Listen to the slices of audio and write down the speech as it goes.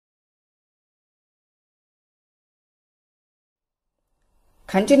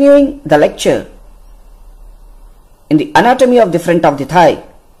Continuing the lecture in the anatomy of the front of the thigh,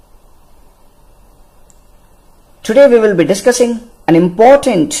 today we will be discussing an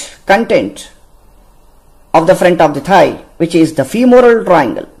important content of the front of the thigh, which is the femoral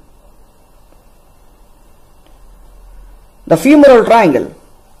triangle. The femoral triangle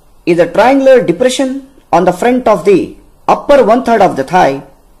is a triangular depression on the front of the upper one-third of the thigh,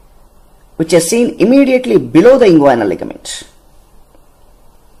 which is seen immediately below the inguinal ligament.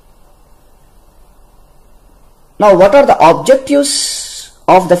 Now, what are the objectives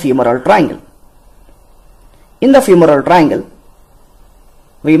of the femoral triangle? In the femoral triangle,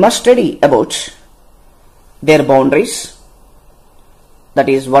 we must study about their boundaries, that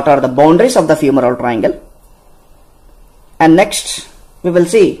is, what are the boundaries of the femoral triangle, and next we will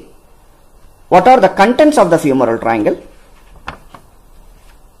see what are the contents of the femoral triangle,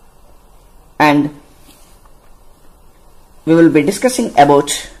 and we will be discussing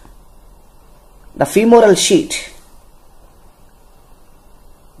about the femoral sheath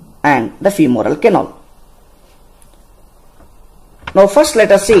and the femoral canal. Now first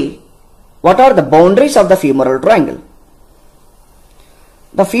let us see what are the boundaries of the femoral triangle.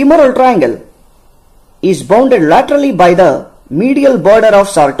 The femoral triangle is bounded laterally by the medial border of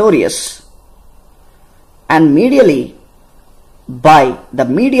sartorius and medially by the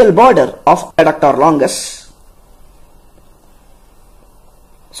medial border of adductor longus.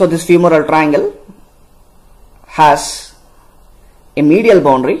 So this femoral triangle has a medial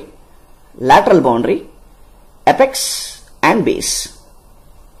boundary, lateral boundary, apex and base.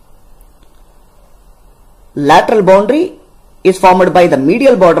 Lateral boundary is formed by the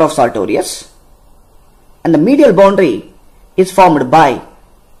medial border of sartorius, and the medial boundary is formed by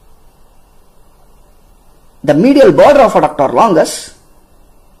the medial border of adductor longus,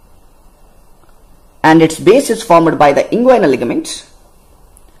 and its base is formed by the inguinal ligament,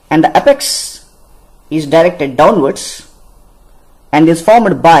 and the apex is directed downwards and is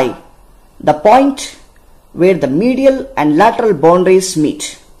formed by the point where the medial and lateral boundaries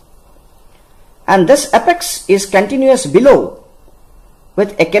meet. And this apex is continuous below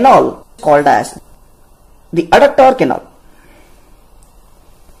with a canal called as the adductor canal.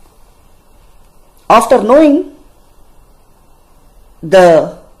 After knowing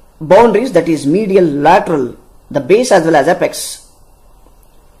the boundaries, that is medial, lateral, the base as well as apex,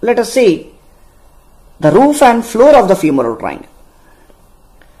 let us see the roof and floor of the femoral triangle.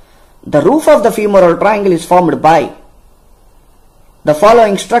 The roof of the femoral triangle is formed by the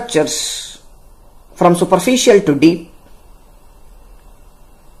following structures from superficial to deep,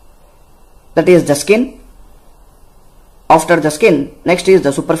 that is the skin. After the skin, next is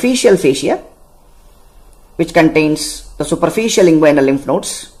the superficial fascia, which contains the superficial inguinal lymph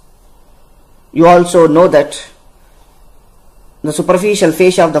nodes. You also know that the superficial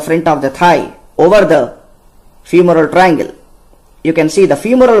fascia of the front of the thigh over the femoral triangle, you can see the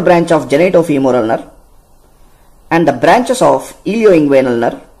femoral branch of genitofemoral nerve and the branches of ilioinguinal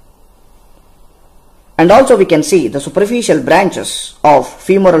nerve, and also we can see the superficial branches of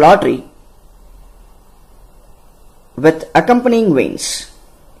femoral artery with accompanying veins.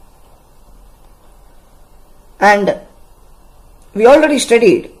 And we already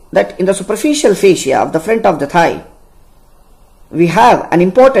studied that in the superficial fascia of the front of the thigh, we have an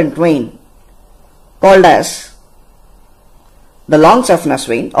important vein called as the long saphenous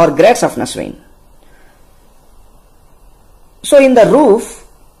vein or great saphenous vein. So in the roof,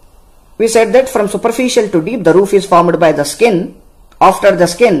 we said that from superficial to deep, the roof is formed by the skin. After the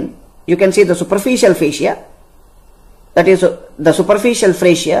skin, you can see the superficial fascia, that is the superficial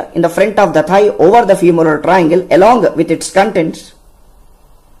fascia in the front of the thigh over the femoral triangle along with its contents.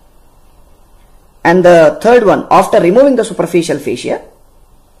 And the third one, after removing the superficial fascia,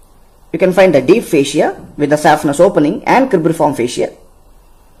 you can find the deep fascia with the saphenous opening and cribriform fascia.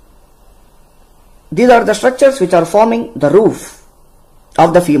 These are the structures which are forming the roof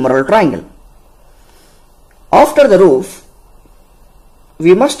of the femoral triangle. After the roof,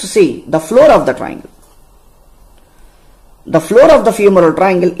 we must see the floor of the triangle. The floor of the femoral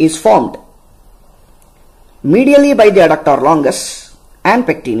triangle is formed medially by the adductor longus and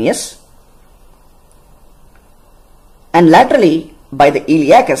pectineus, and laterally by the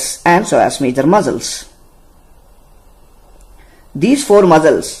iliacus and psoas major muscles. These four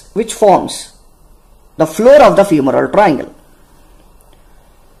muscles which forms the floor of the femoral triangle.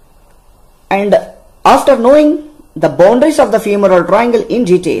 And after knowing the boundaries of the femoral triangle in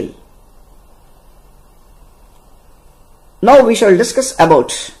detail, now we shall discuss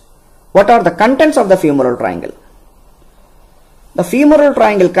about what are the contents of the femoral triangle. The femoral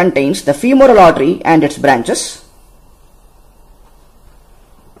triangle contains the femoral artery and its branches,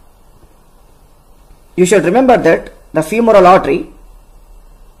 you should remember that the femoral artery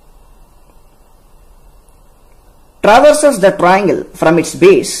traverses the triangle from its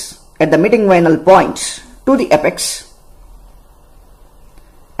base at the midinguinal point to the apex,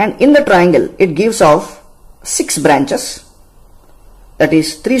 and in the triangle it gives off 6 branches, that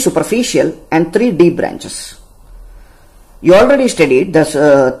is 3 superficial and 3 deep branches. You already studied the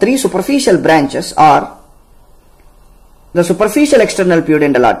 3 superficial branches are the superficial external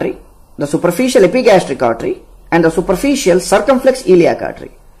pudendal artery, the superficial epigastric artery, and the superficial circumflex iliac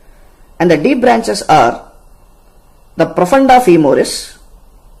artery. And the deep branches are the profunda femoris,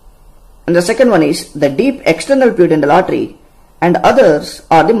 and the second one is the deep external pudendal artery, and others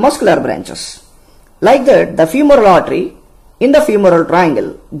are the muscular branches. Like that, the femoral artery in the femoral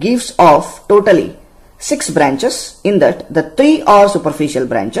triangle gives off totally 6 branches, in that the 3 are superficial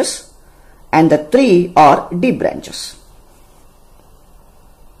branches and the 3 are deep branches.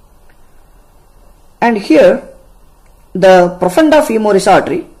 And here the profunda femoris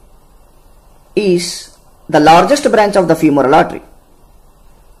artery is the largest branch of the femoral artery,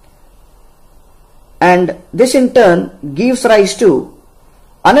 and this in turn gives rise to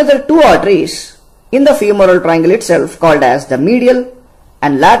another 2 arteries in the femoral triangle itself, called as the medial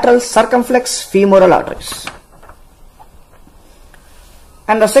and lateral circumflex femoral arteries.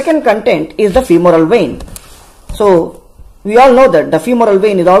 And the second content is the femoral vein. So we all know that the femoral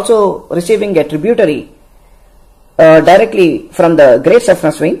vein is also receiving a tributary directly from the great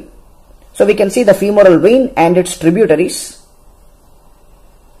saphenous vein. So we can see the femoral vein and its tributaries,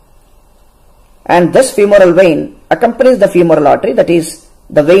 and this femoral vein accompanies the femoral artery, that is,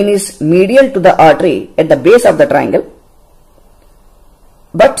 the vein is medial to the artery at the base of the triangle,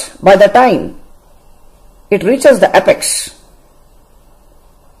 but by the time it reaches the apex,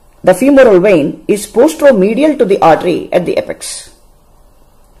 the femoral vein is posteromedial to the artery at the apex,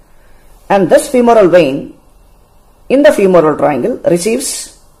 and this femoral vein in the femoral triangle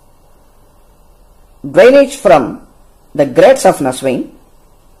receives drainage from the great saphenous vein,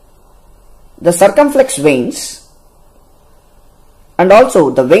 the circumflex veins, and also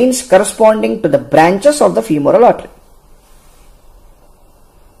the veins corresponding to the branches of the femoral artery.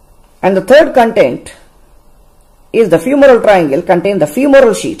 And the third content is the femoral triangle contains the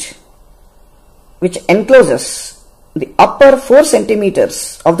femoral sheath, which encloses the upper 4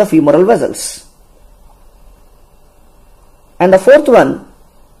 centimeters of the femoral vessels. And the fourth one,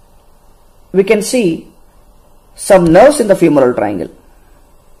 we can see some nerves in the femoral triangle.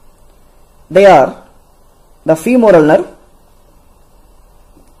 They are the femoral nerve,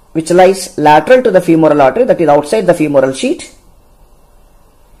 which lies lateral to the femoral artery, that is outside the femoral sheath,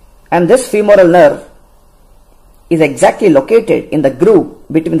 and this femoral nerve is exactly located in the groove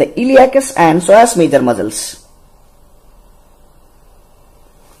between the iliacus and psoas major muscles.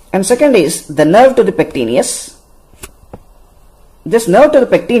 And second is the nerve to the pectineus. This nerve to the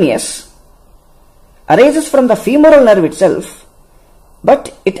pectineus arises from the femoral nerve itself,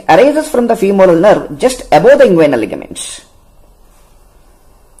 but it arises from the femoral nerve just above the inguinal ligaments.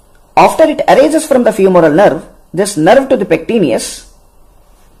 After it arises from the femoral nerve, this nerve to the pectineus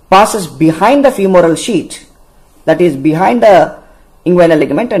passes behind the femoral sheath, that is behind the inguinal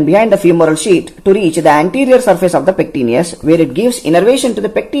ligament and behind the femoral sheath, to reach the anterior surface of the pectineus, where it gives innervation to the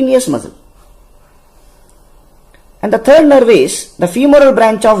pectineus muscle. And the third nerve is the femoral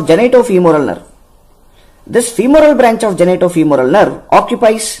branch of genitofemoral nerve. This femoral branch of genitofemoral nerve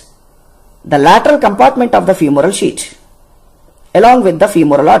occupies the lateral compartment of the femoral sheath along with the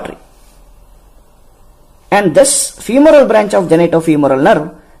femoral artery. And this femoral branch of genitofemoral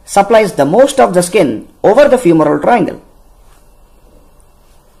nerve supplies the most of the skin over the femoral triangle.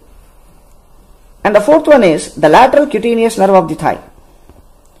 And the fourth one is the lateral cutaneous nerve of the thigh.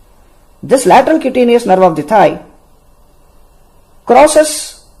 This lateral cutaneous nerve of the thigh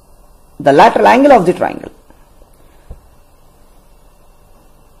crosses the lateral angle of the triangle.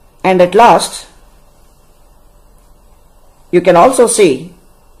 And at last, you can also see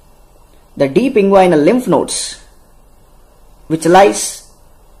the deep inguinal lymph nodes, which lies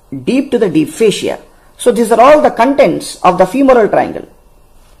deep to the deep fascia. So these are all the contents of the femoral triangle.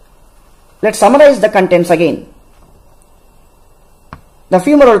 Let's summarize the contents again. The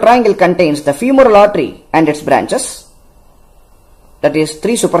femoral triangle contains the femoral artery and its branches, that is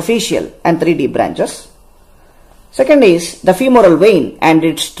 3 superficial and 3 deep branches. Second is the femoral vein and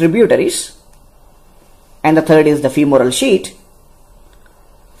its tributaries, and the third is the femoral sheath.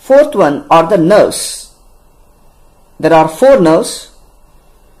 Fourth one are the nerves. There are 4 nerves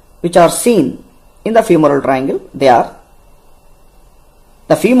which are seen in the femoral triangle. They are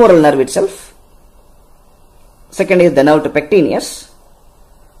the femoral nerve itself. Second is the nerve to pectineus.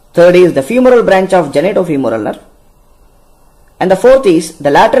 Third is the femoral branch of genitofemoral nerve. And the fourth is the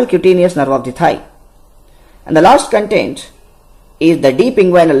lateral cutaneous nerve of the thigh. And the last content is the deep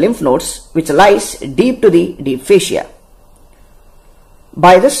inguinal lymph nodes, which lies deep to the deep fascia.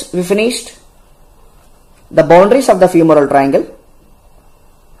 By this we finished the boundaries of the femoral triangle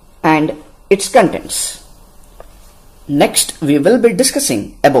and its contents. Next we will be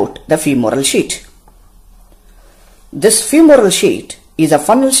discussing about the femoral sheath. This femoral sheath is a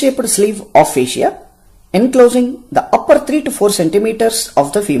funnel-shaped sleeve of fascia enclosing the upper 3 to 4 centimeters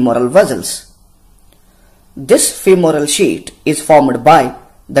of the femoral vessels. This femoral sheath is formed by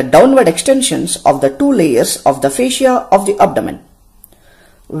the downward extensions of the two layers of the fascia of the abdomen,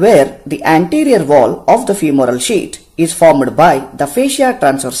 where the anterior wall of the femoral sheath is formed by the fascia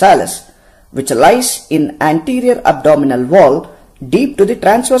transversalis, which lies in anterior abdominal wall deep to the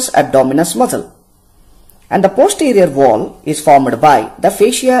transverse abdominis muscle, and the posterior wall is formed by the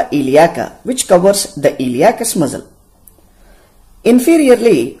fascia iliaca, which covers the iliacus muscle.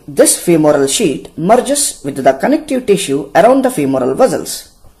 Inferiorly, this femoral sheath merges with the connective tissue around the femoral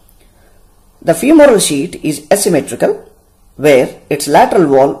vessels. The femoral sheath is asymmetrical, where its lateral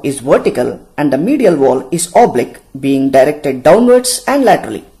wall is vertical and the medial wall is oblique, being directed downwards and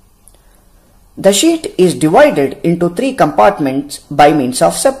laterally. The sheath is divided into 3 compartments by means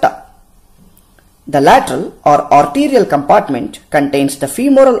of septa. The lateral or arterial compartment contains the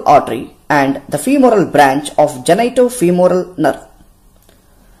femoral artery and the femoral branch of genitofemoral nerve.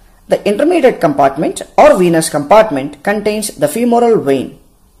 The intermediate compartment or venous compartment contains the femoral vein,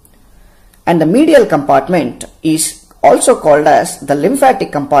 and the medial compartment is also called as the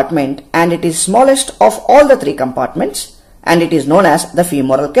lymphatic compartment, and it is smallest of all the 3 compartments, and it is known as the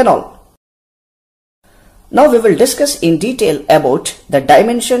femoral canal. Now we will discuss in detail about the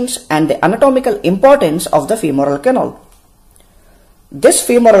dimensions and the anatomical importance of the femoral canal. This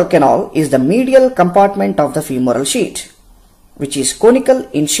femoral canal is the medial compartment of the femoral sheath, which is conical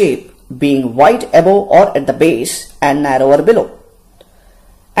in shape, being wide above or at the base and narrower below.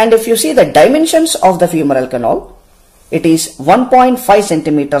 And if you see the dimensions of the femoral canal, it is 1.5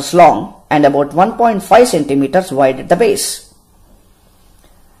 centimeters long and about 1.5 centimeters wide at the base.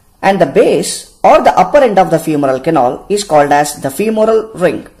 And the base or the upper end of the femoral canal is called as the femoral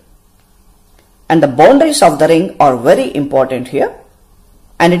ring. And the boundaries of the ring are very important here,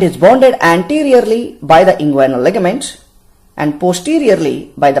 and it is bounded anteriorly by the inguinal ligament and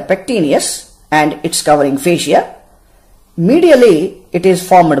posteriorly by the pectineus and its covering fascia. Medially, it is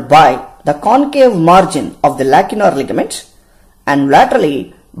formed by the concave margin of the lacunar ligament, and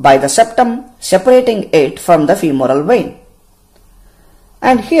laterally by the septum separating it from the femoral vein.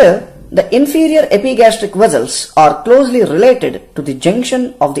 And here the inferior epigastric vessels are closely related to the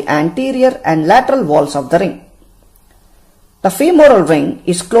junction of the anterior and lateral walls of the ring. The femoral ring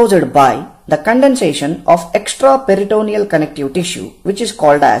is closed by the condensation of extraperitoneal connective tissue, which is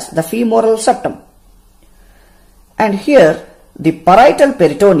called as the femoral septum. And here the parietal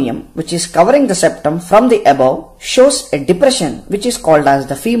peritoneum, which is covering the septum from the above, shows a depression which is called as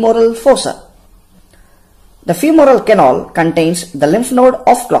the femoral fossa. The femoral canal contains the lymph node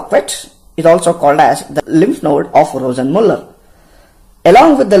of Cloquet, is also called as the lymph node of Rosenmuller.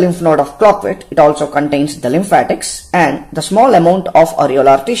 Along with the lymph node of Cloquet, it also contains the lymphatics and the small amount of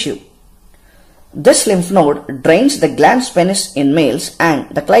areolar tissue. This lymph node drains the glans penis in males and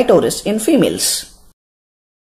the clitoris in females.